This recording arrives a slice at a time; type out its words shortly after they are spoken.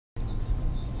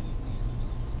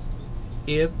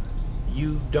If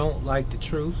you don't like the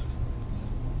truth,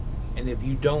 and if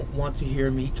you don't want to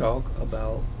hear me talk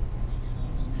about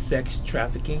sex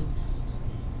trafficking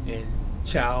and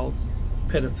child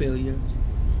pedophilia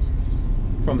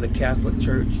from the Catholic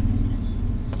Church,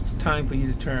 it's time for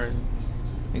you to turn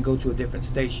and go to a different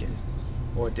station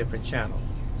or a different channel,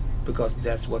 because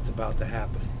that's what's about to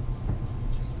happen.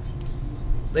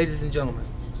 Ladies and gentlemen,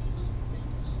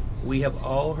 we have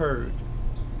all heard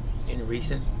in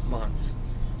recent months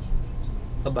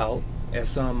about, as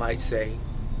some might say,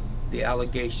 the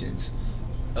allegations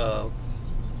of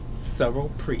several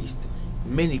priests,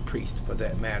 many priests for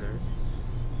that matter,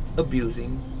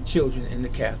 abusing children in the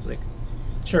Catholic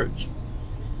Church.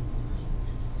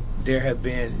 There have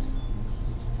been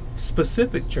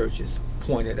specific churches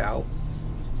pointed out,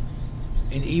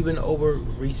 and even over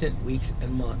recent weeks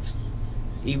and months,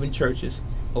 even churches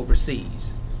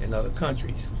overseas in other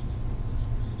countries.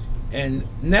 And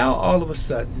now all of a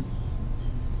sudden,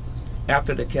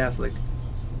 after the Catholic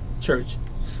Church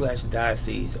slash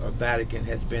diocese or Vatican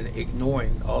has been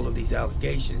ignoring all of these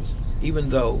allegations, even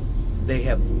though they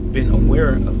have been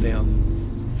aware of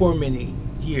them for many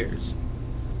years.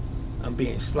 I'm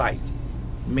being slight.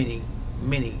 Many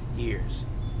years,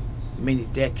 many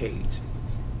decades.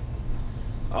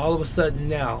 All of a sudden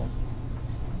now,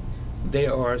 they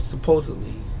are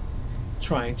supposedly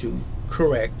trying to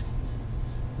correct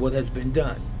what has been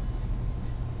done.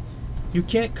 You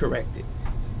can't correct it,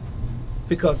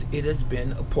 because it has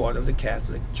been a part of the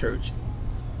Catholic Church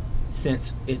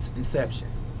since its inception.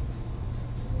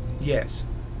 Yes,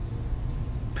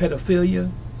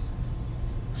 pedophilia,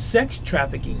 sex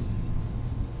trafficking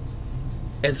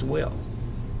as well,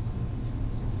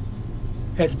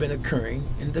 has been occurring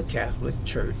in the Catholic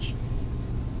Church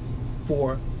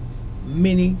for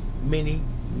many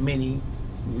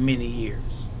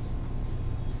years.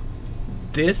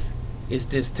 This is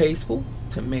distasteful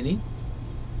to many.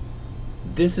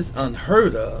 This is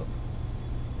unheard of,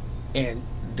 and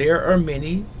there are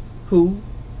many who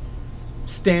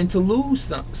stand to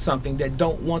lose something that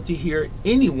don't want to hear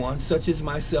anyone such as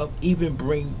myself even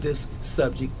bring this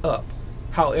subject up,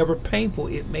 however painful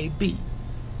it may be.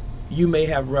 You may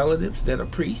have relatives that are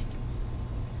priests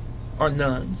or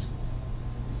nuns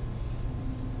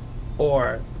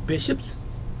or bishops.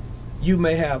 You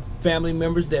may have family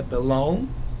members that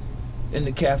belong in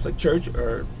the Catholic Church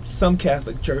or some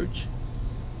Catholic Church,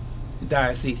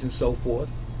 diocese and so forth.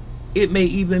 It may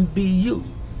even be you.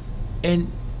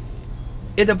 And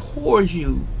it abhors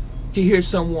you to hear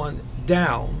someone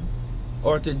down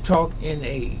or to talk in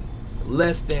a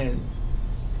less than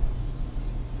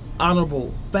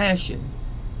honorable fashion,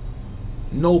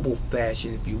 noble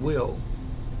fashion, if you will,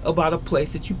 about a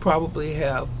place that you probably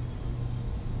have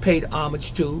paid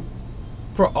homage to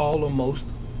for all or most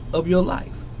of your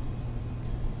life.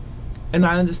 And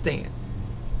I understand.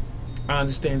 I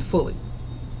understand fully.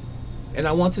 And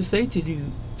I want to say to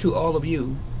you, to all of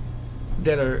you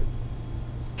that are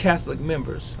Catholic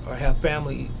members or have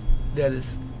family that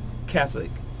is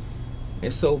Catholic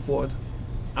and so forth,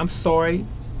 I'm sorry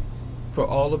for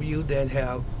all of you that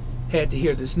have had to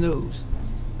hear this news.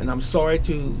 And I'm sorry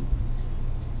to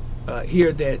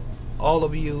hear that all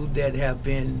of you that have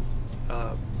been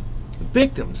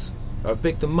victims or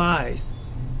victimized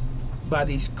by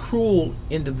these cruel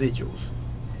individuals,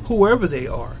 whoever they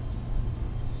are,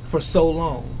 for so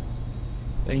long,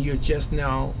 and you're just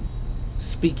now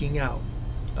speaking out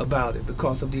about it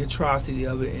because of the atrocity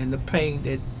of it and the pain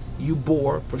that you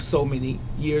bore for so many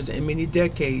years and many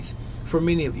decades for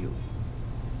many of you.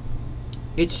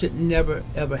 It should never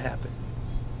ever happen.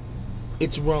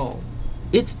 It's wrong.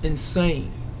 It's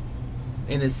insane.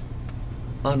 And it's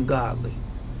ungodly.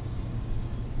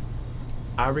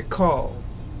 I recall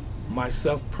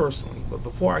myself personally, but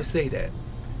before I say that,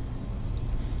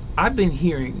 I've been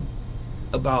hearing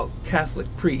about Catholic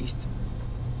priests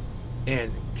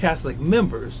and Catholic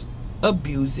members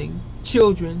abusing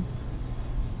children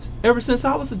ever since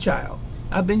I was a child.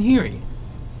 I've been hearing it.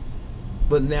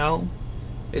 But now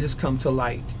it has come to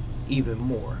light even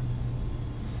more.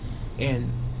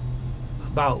 And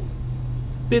about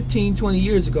 15, 20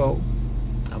 years ago,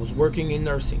 I was working in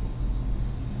nursing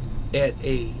at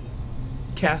a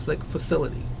Catholic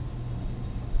facility.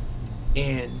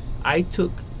 And I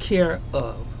took care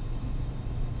of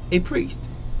a priest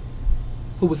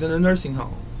who was in a nursing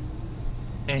home.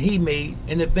 And he made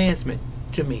an advancement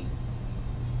to me.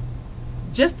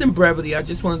 Just in brevity, I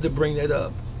just wanted to bring that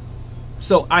up.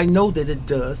 So I know that it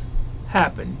does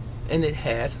happen, and it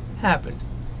has happened.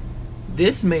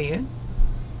 This man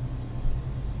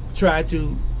tried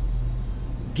to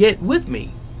get with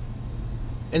me,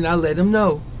 and I let him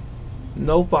know,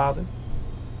 no, Father,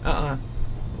 Uh-uh.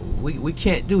 We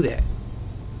can't do that.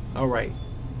 All right.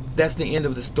 That's the end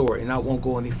of the story, and I won't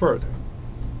go any further.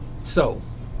 So,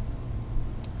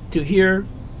 to hear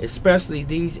especially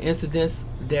these incidents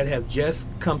that have just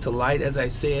come to light, as I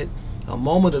said a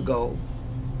moment ago,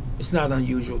 it's not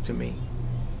unusual to me.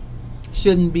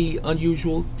 Shouldn't be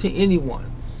unusual to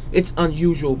anyone. It's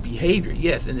unusual behavior,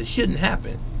 yes, and it shouldn't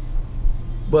happen.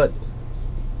 But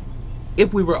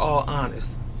if we were all honest,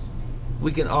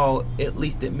 we can all at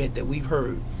least admit that we've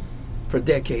heard for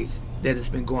decades that it's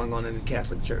been going on in the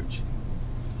Catholic Church.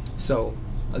 So,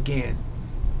 again,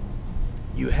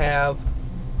 you have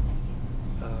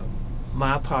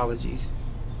my apologies.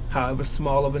 However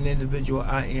small of an individual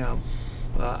I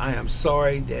am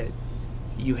sorry that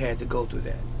you had to go through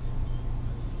that.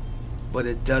 But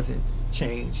it doesn't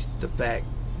change the fact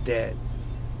that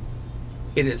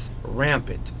it is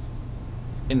rampant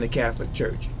in the Catholic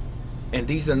Church. And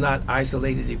these are not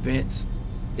isolated events.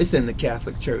 It's in the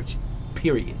Catholic Church,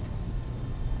 period.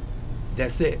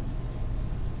 That's it.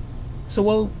 So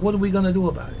what are we going to do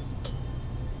about it?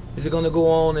 Is it going to go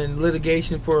on in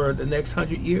litigation for the next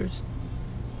 100 years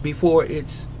before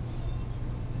it's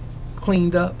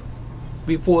cleaned up?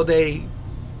 Before they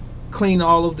clean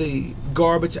all of the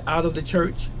garbage out of the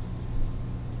church?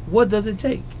 What does it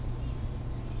take?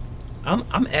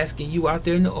 I'm asking you out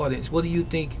there in the audience, what do you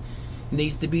think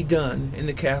needs to be done in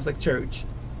the Catholic Church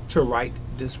to right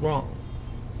this wrong?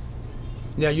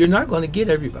 Now, you're not going to get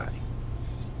everybody.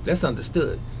 That's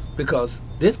understood, because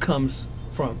this comes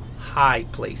from high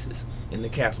places in the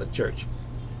Catholic Church,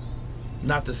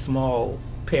 not the small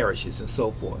parishes and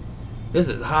so forth. This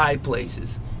is high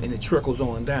places, and it trickles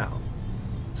on down.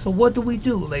 So what do we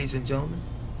do, ladies and gentlemen?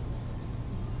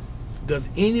 Does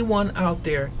anyone out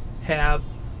there have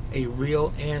a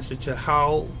real answer to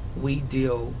how we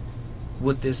deal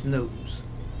with this news?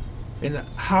 And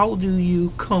how do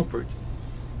you comfort,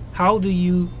 how do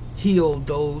you heal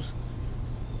those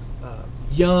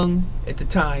young, at the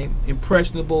time,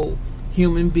 impressionable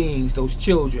human beings, those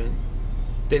children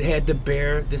that had to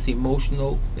bear this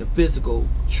emotional and physical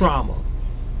trauma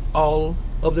all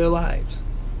of their lives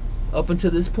up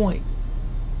until this point?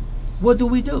 What do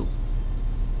we do?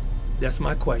 That's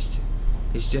my question.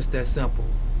 It's just that simple.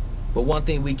 But one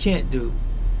thing we can't do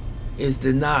is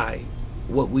deny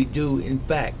what we do in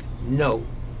fact know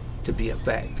to be a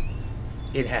fact.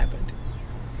 It happened,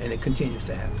 and it continues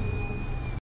to happen.